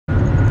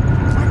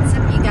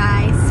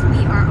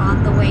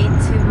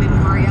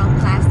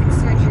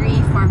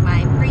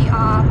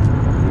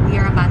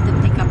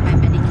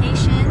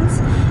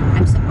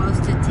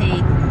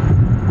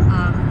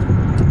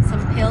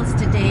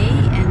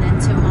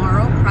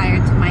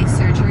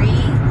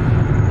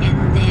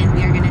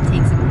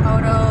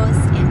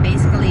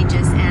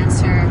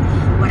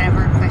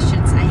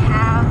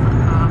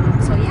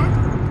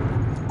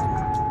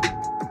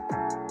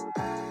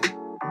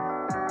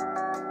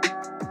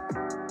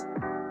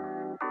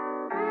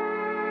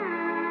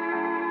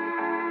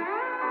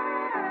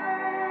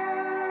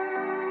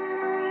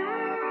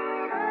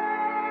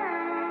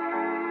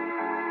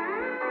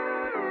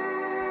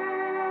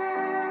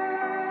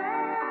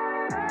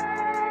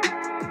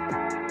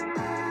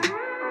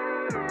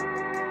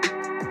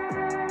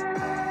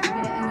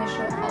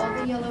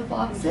yellow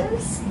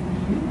boxes.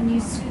 When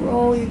you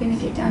scroll, you're going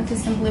to get down to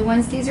some blue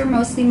ones. These are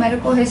mostly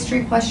medical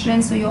history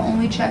questions, so you'll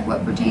only check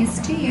what pertains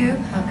to you.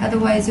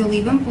 Otherwise, you'll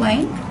leave them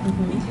blank.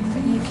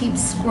 You keep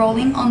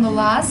scrolling on the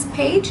last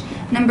page.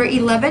 Number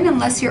 11,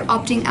 unless you're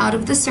opting out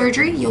of the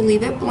surgery, you'll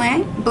leave it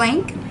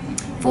blank.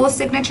 Full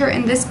signature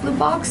in this blue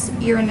box,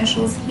 your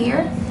initials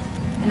here.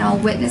 And I'll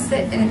witness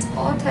it, and it's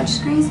all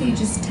touchscreen, so you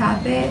just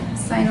tap it,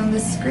 sign on the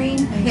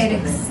screen, hit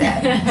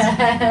accept.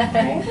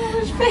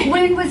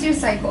 When was your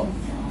cycle?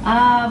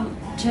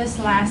 Just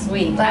last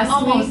week. I'm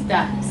almost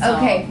done. So,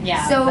 okay.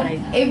 Yeah. So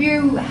if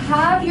you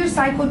have your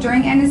cycle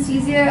during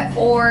anesthesia,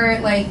 or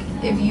like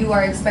if you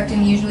are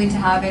expecting usually to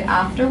have it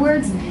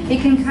afterwards,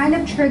 it can kind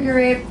of trigger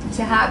it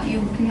to have,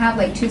 you can have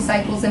like 2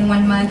 cycles in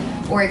 1 month,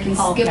 or it can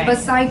skip a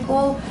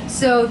cycle.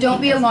 So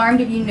don't be alarmed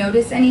if you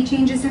notice any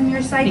changes in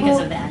your cycle.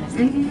 Because of the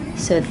anesthesia.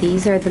 So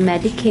these are the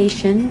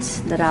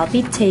medications that I'll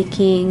be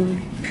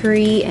taking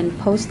pre and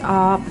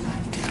post-op.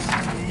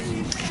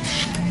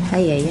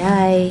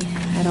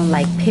 I don't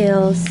like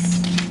pills,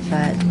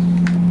 but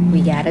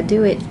we gotta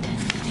do it.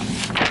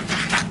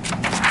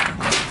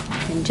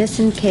 And just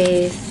in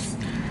case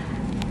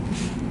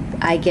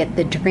I get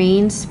the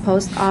drains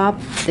post-op,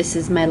 this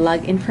is my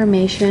lug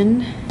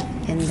information,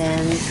 and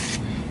then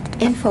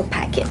info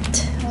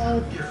packet.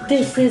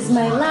 This is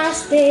my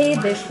last day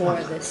before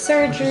the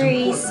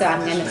surgery, so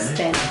I'm gonna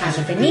spend time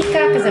with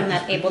Anika because I'm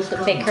not able to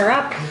pick her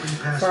up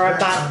for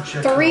about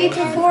 3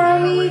 to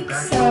 4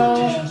 weeks.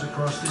 So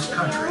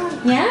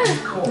yeah,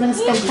 I'm gonna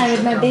spend time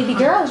with my baby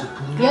girl,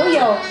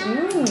 Yo-Yo.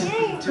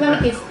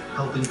 Mommy kiss.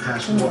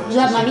 You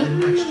love mommy?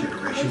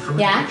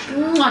 Yeah.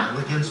 Mwah.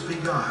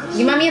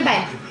 Give mommy a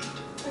bite.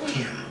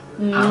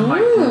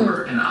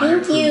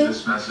 Thank you.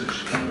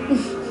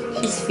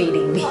 She's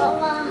feeding me.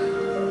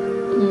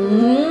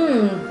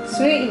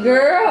 Sweet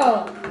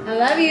girl. I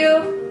love you.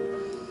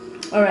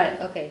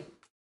 Alright, okay.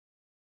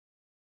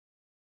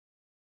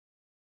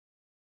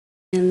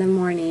 In the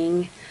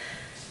morning.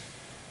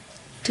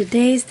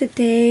 Today's the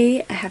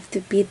day. I have to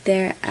be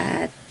there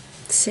at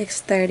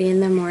 6:30 in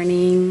the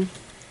morning.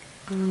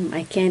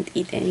 I can't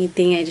eat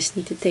anything. I just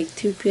need to take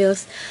 2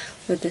 pills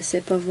with a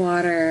sip of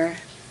water.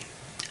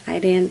 I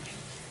didn't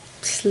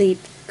sleep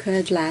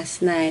good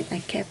last night. I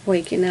kept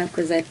waking up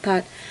because I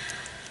thought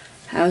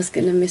I was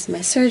gonna miss my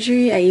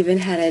surgery. I even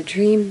had a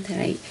dream that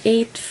I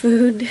ate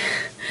food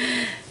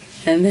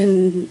and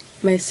then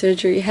my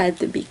surgery had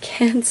to be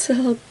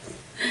canceled.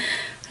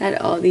 I had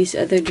all these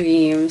other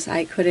dreams.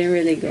 I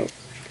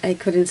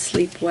couldn't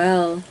sleep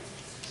well.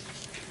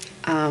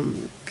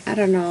 I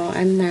don't know,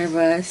 I'm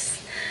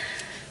nervous.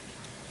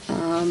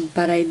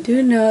 But I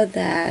do know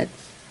that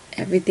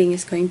everything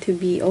is going to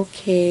be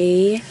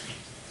okay.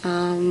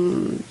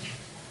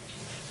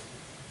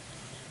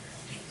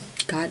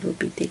 God will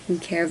be taking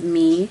care of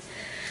me.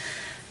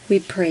 We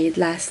prayed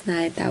last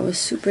night. That was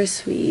super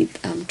sweet.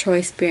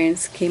 Troy's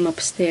parents came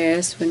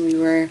upstairs when we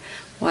were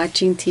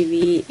watching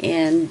TV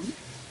and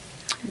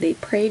they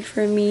prayed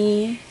for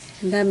me,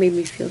 and that made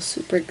me feel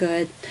super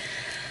good.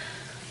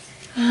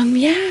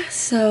 Yeah,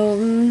 so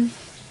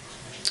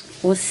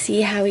we'll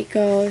see how it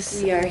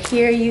goes. We are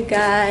here, you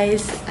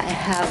guys. I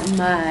have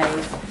my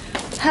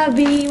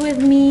hubby with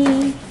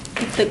me.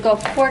 He took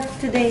off work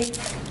today.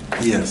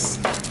 Yes,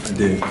 I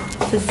did.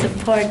 To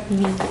support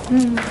me.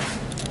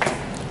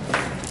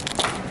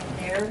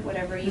 There,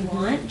 whatever you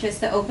want.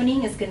 Just the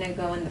opening is going to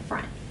go in the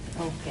front.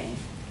 Okay.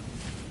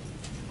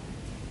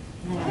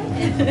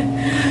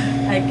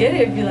 I get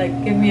it if you like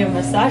give me a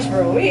massage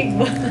for a week.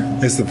 But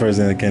it's the first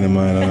thing that came to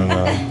mind. I don't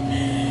know.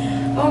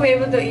 I won't be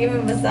able to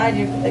even massage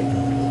you. Like,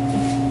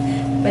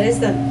 but it's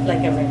not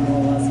like a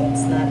regular, so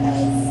it's not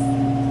as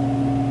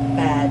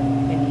bad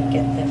when you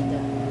get them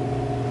done.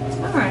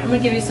 Alright, I'm going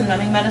to give you some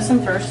numbing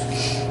medicine first.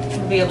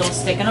 It'll be a little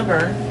stick and a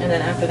burn, and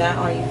then after that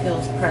all you feel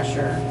is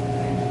pressure.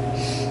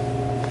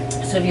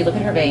 Okay. So if you look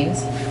at her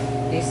veins,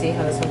 do you see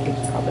how this one keeps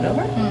popping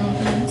over?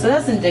 So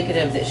that's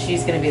indicative that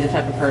she's going to be the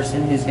type of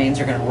person whose veins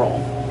are going to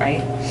roll, right?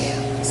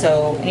 Yeah.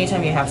 So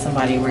anytime you have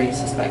somebody where you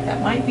suspect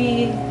that might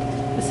be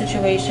the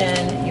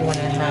situation, you want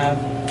to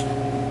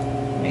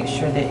make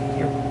sure that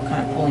you're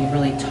kind of pulling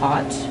really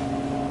taut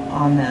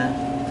on the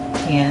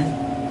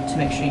hand to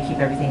make sure you keep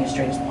everything as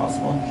straight as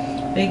possible.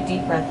 Big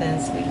deep breath in,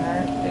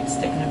 sweetheart. Big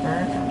stick and a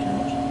burn.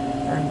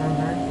 Burn, burn,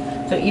 burn.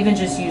 So even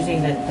just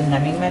using the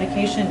numbing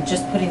medication,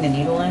 just putting the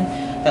needle in,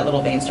 that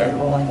little vein started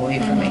rolling away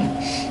from me.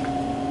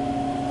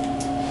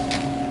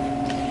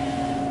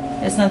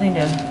 It's nothing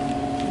to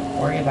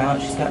worry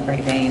about. She's got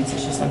great veins.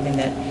 It's just something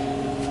that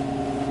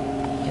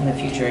in the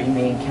future you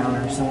may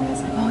encounter someone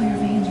that's like, oh, your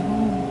veins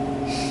roll.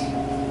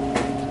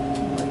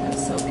 Let that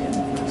soak in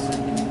for a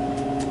second.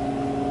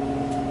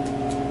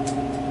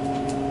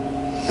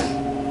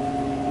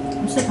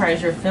 I'm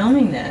surprised you're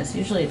filming this.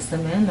 Usually it's the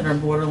men that are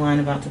borderline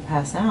about to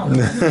pass out.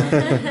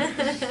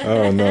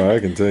 Oh no, I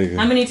can take it.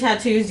 How many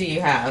tattoos do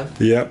you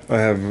have? Yep, I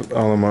have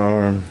all on my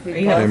arm.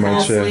 You have a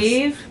full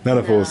sleeve? Not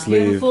a full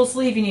sleeve. You have a full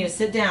sleeve, you need to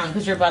sit down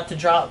because you're about to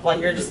drop, like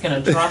you're just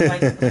going to drop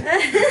like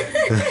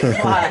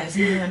flies,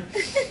 man.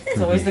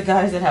 It's always the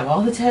guys that have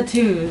all the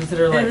tattoos that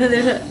are like,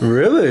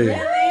 Really?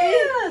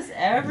 yes,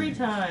 every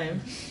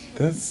time.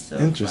 That's So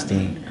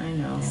interesting. funny. I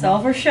know. It's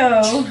all for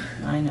show.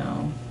 I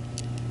know.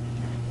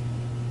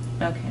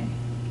 Okay.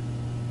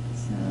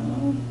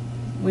 So,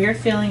 weird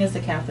feeling as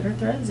the catheter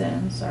threads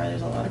in. Sorry,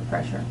 there's a lot of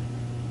pressure.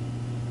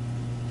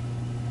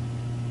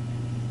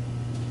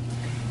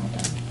 Well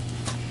done.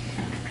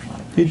 A lot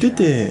of You did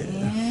pressure. it.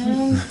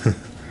 And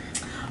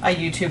I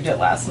YouTubed it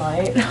last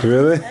night.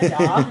 Really?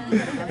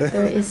 Yeah.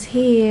 Doctor is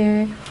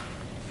here.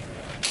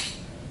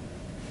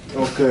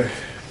 Okay.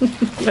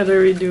 What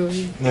are we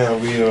doing? Now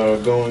we are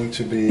going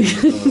to be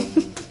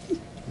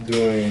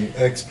doing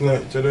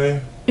Explant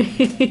today.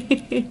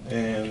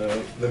 And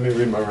let me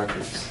read my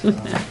records.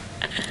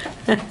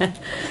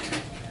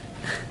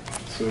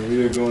 So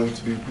we are going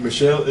to be,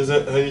 Michelle, is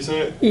that how you say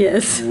it?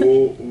 Yes.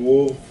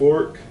 Wool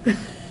Fork.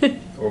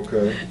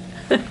 Okay.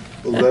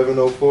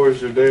 1104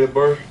 is your date of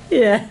birth?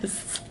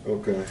 Yes.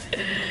 Okay.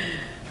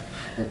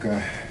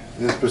 Okay.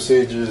 This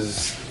procedure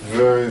is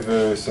very,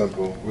 very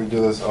simple. We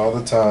do this all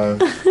the time.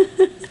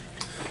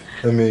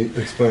 Let me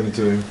explain it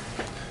to you.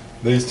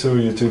 These two are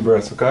your two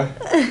breasts, okay?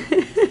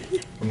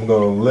 I'm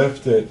gonna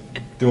lift it,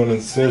 do an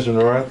incision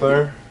right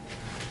there,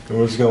 and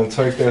we're just gonna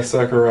take that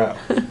sucker out,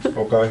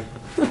 okay?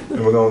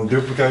 And we're gonna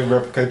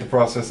replicate the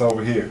process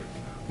over here.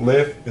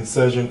 Lift,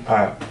 incision,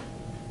 out.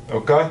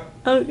 Okay?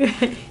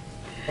 Okay.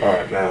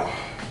 Alright, now,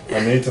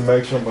 I need to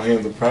make sure my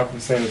hands are properly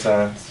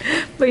sanitized.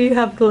 But you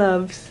have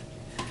gloves.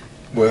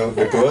 Well,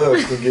 the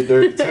gloves can get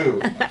dirty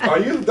too. Are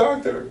you the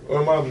doctor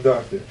or am I the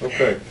doctor?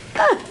 Okay.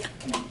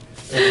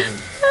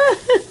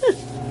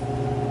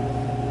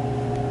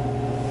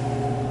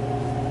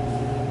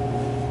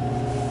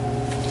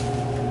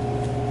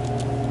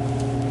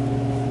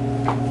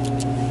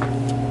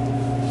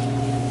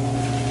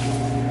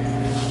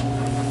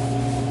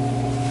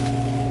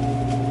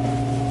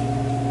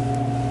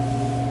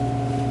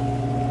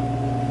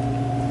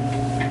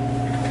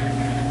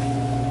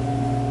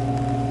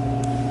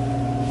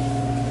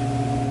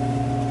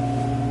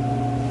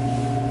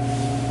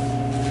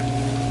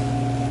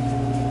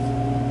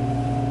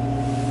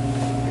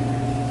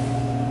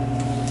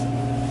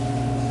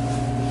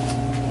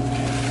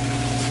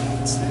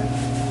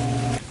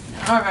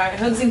 All right,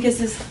 hugs and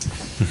kisses.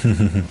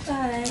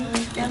 Bye.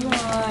 More.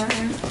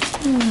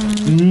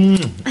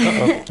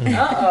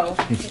 Uh-oh.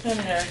 Put them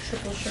in there.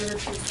 Triple sugar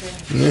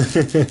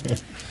pizza.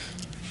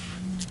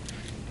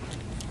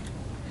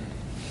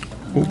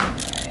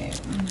 Alright.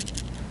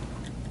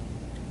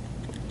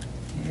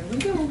 Here we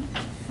go.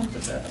 Pump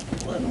it up a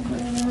little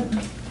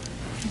bit.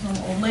 Some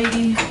old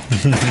lady. My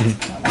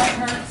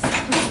back hurts.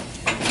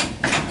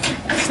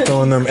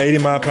 Throwing them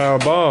 80-mile-per-hour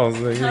balls.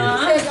 Like,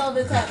 Says all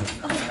the time.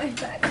 Oh, my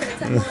back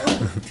hurts. I'm old.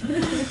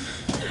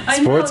 I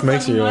know, Sports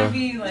makes you might old.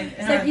 be like in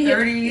It's our like you hit,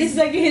 30s. it's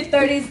like you hit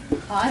 30s.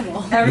 I'm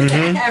old.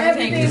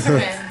 Everything is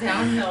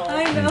downhill.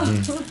 I know.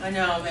 I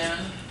know, man.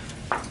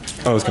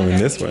 oh, it's coming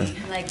this way.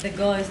 Like the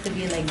goal is to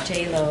be like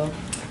J-Lo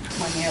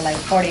when you're like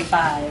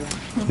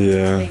 45. You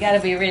Yeah. gotta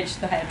be rich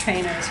to have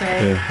trainers,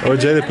 right? Yeah. Or Jada I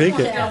just want to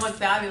Pinkett. know what's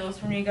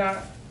fabulous when you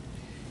got,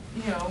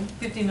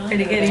 50 million.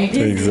 Pretty good indeed.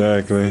 See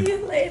Exactly. you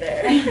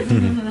later.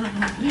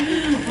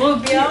 We'll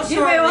be out You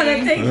may want to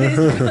shortly. take this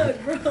book,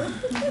 bro.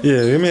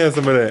 Yeah, let me have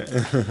some of that.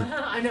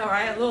 I know,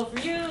 right? A little for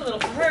you, a little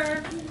for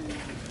her.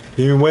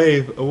 You can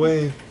wave, a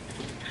wave.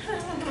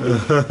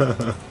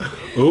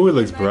 Oh, it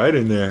looks bright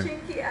in there.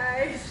 Chinky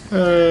eyes.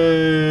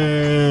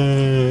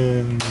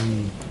 And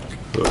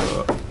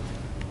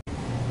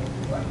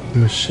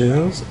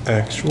Michelle's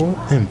actual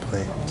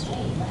implant.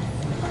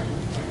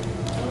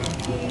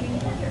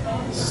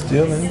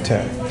 Still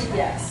intact.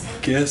 Yes.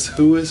 Guess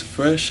who is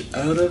fresh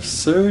out of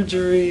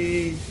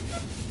surgery?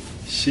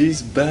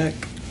 She's back.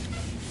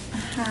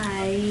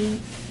 Hi.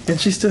 And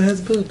she still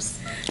has boobs.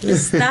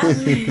 Stop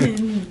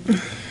it.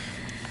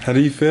 How do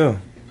you feel?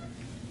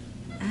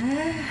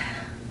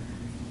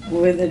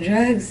 With the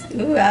drugs,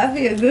 ooh, I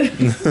feel good.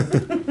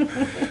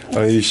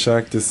 Are you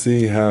shocked to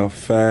see how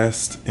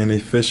fast and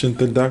efficient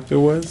the doctor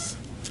was?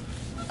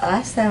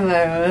 Last time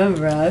I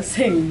remember, I was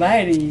saying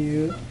bye to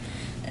you.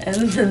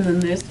 And then the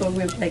nurse told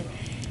me, like,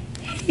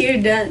 hey,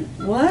 you're done.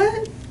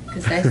 What?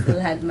 Because I still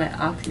had my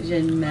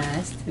oxygen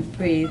mask to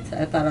breathe. So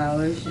I thought I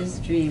was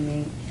just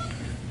dreaming.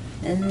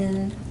 And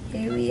then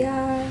here we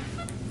are.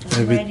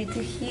 I'm ready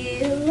to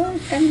heal.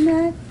 Look, I'm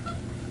not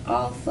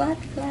all flat.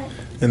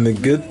 And the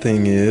good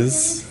thing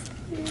is,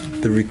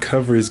 the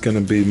recovery is going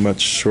to be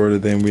much shorter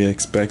than we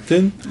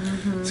expected.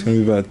 It's going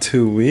to be about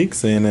 2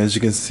 weeks, and as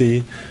you can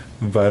see,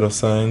 vital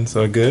signs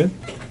are good.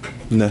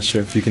 I'm not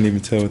sure if you can even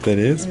tell what that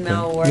is.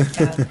 No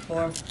workout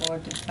for 4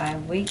 to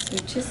 5 weeks,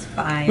 which is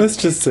fine. Let's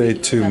just say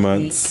It's 2 a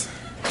months.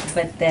 week.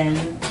 But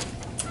then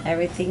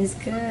everything's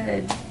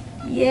good.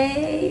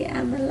 Yay,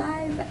 I'm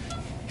alive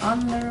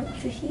on the road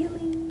to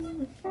healing.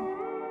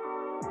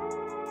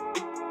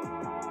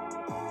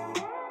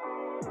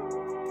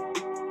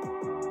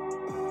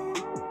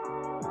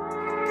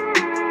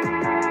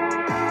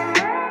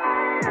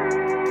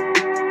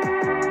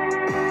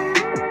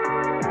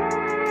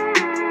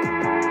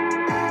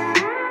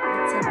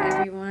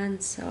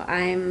 So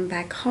I'm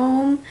back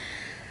home.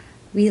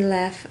 We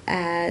left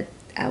at,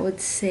 I would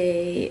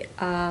say,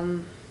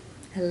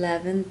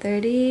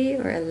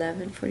 11:30 or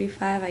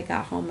 11:45. I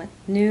got home at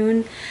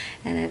noon,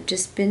 and I've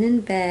just been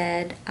in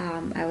bed.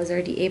 I was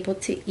already able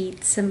to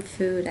eat some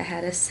food. I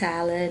had a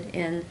salad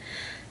and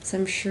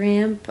some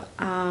shrimp,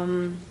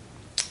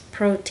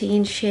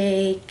 protein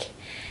shake,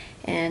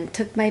 and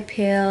took my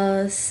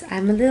pills.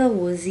 I'm a little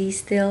woozy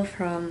still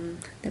from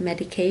the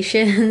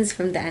medications,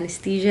 from the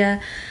anesthesia,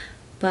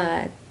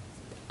 but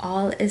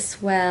all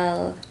is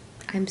well.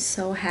 I'm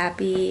so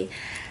happy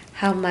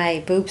how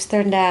my boobs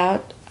turned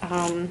out.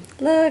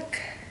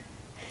 Look,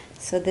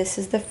 so this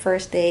is the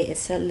first day.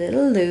 It's a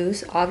little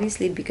loose,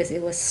 obviously, because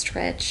it was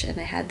stretched and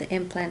I had the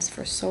implants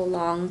for so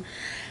long,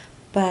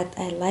 but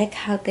I like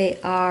how they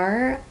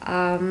are.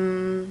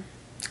 I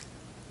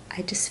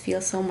just feel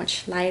so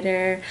much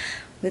lighter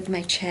with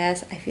my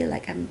chest. I feel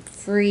like I'm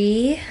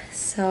free.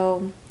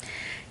 So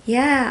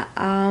yeah,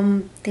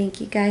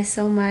 thank you guys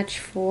so much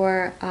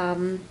for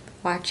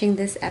watching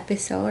this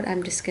episode.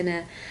 I'm just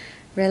gonna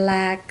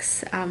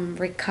relax,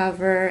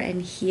 recover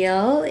and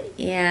heal,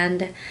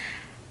 and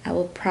I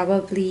will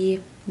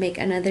probably make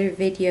another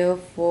video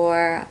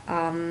for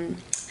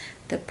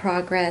the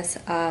progress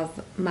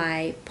of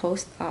my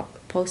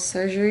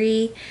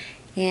post-surgery,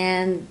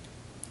 and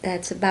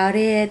that's about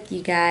it,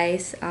 you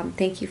guys.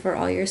 Thank you for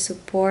all your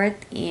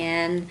support,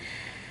 and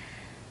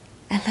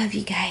I love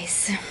you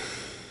guys.